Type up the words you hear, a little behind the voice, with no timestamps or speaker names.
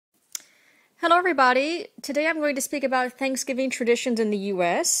Hello, everybody. Today I'm going to speak about Thanksgiving traditions in the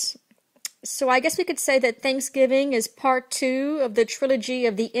U.S. So I guess we could say that Thanksgiving is part two of the trilogy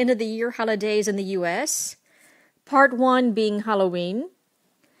of the end of the year holidays in the U.S., part one being Halloween.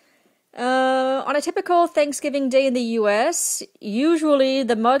 On a typical Thanksgiving day in the U.S., usually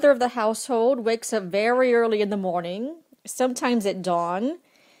the mother of the household wakes up very early in the morning, sometimes at dawn,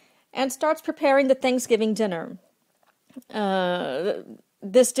 and starts preparing the Thanksgiving dinner.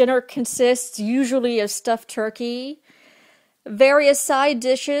 This dinner consists usually of stuffed turkey, various side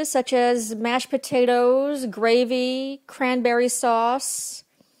dishes such as mashed potatoes, gravy, cranberry sauce,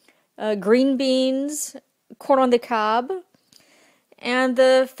 green beans, corn on the cob, and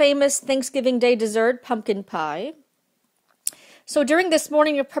the famous Thanksgiving Day dessert, pumpkin pie. So during this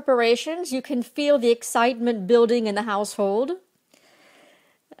morning of preparations, you can feel the excitement building in the household.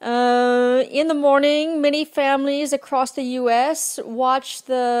 In the morning, many families across the U.S. watch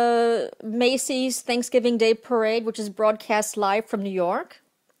the Macy's Thanksgiving Day Parade, which is broadcast live from New York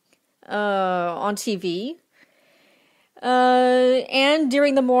on TV. And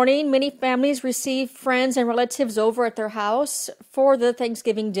during the morning, many families receive friends and relatives over at their house for the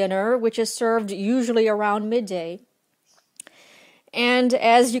Thanksgiving dinner, which is served usually around midday. And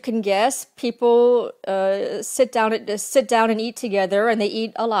as you can guess, people sit down and eat together, and they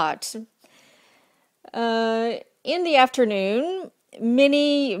eat a lot. In the afternoon,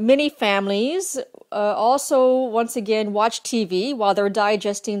 many families also once again watch TV while they're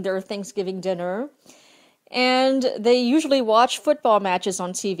digesting their Thanksgiving dinner, and they usually watch football matches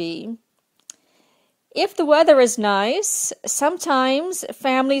on TV. If the weather is nice, sometimes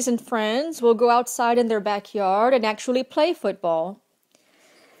families and friends will go outside in their backyard and actually play football.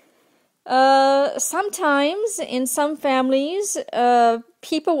 Sometimes, in some families,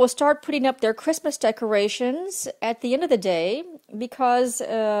 people will start putting up their Christmas decorations at the end of the day because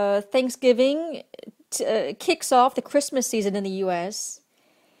Thanksgiving kicks off the Christmas season in the U.S.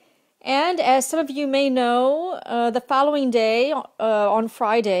 And as some of you may know, the following day, on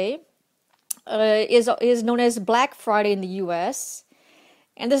Friday, is known as Black Friday in the U.S.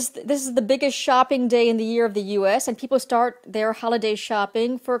 And this is the biggest shopping day in the year of the U.S. and people start their holiday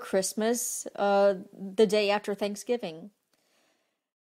shopping for Christmas the day after Thanksgiving.